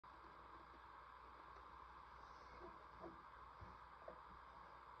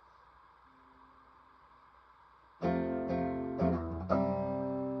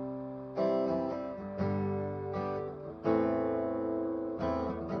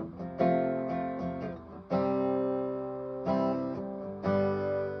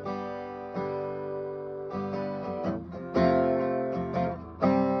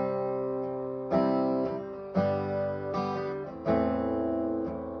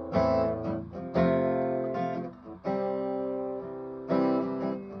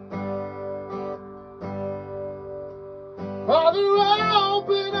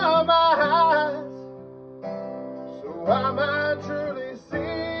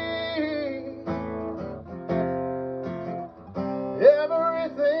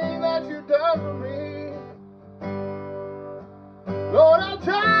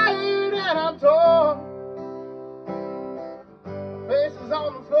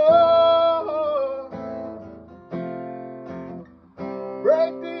Oh,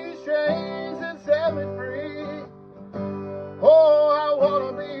 break these chains and set me free. Oh, I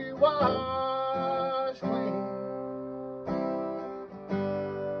wanna be washed clean.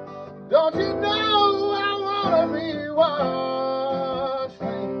 Don't you know I wanna be washed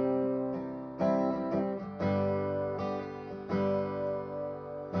clean?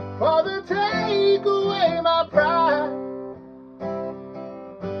 Father, take away my pride.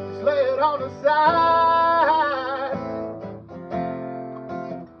 Just lay it on the side,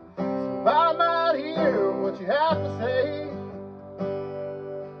 so I might hear what you have to say.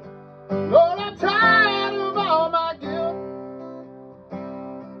 Lord, I'm tired of all my guilt,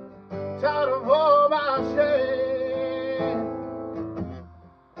 tired of all my shame.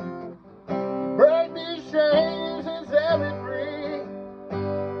 Break these chains and set me free.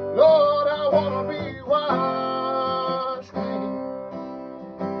 Lord, I wanna be washed clean.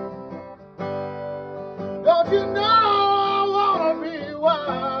 Don't you know I wanna be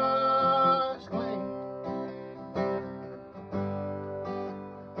washed clean?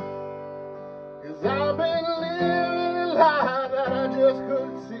 'Cause I've been living a lie that I just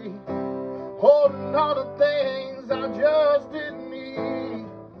couldn't see, holding on to things I just didn't need.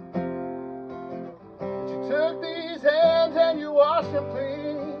 But you took these hands and you washed them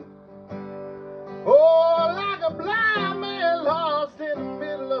clean. Oh, like a blind man lost in the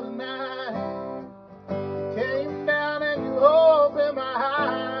middle of the night, you came down and you opened my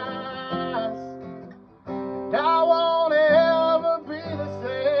eyes. And I won't ever be the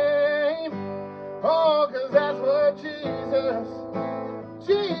same. Oh, 'cause that's what Jesus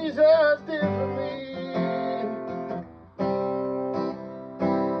did for me.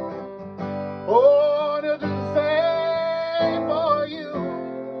 Oh, and he'll do the same for you.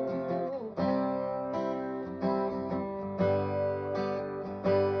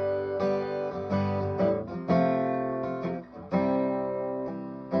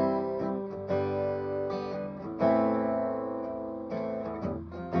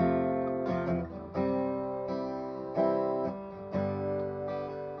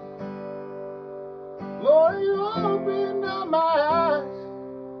 Lord, you opened up my eyes,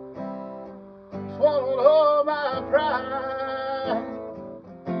 swallowed all my pride,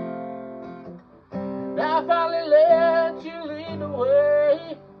 and I finally let you lead the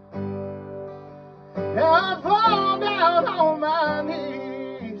way. Now I fall down on my knees.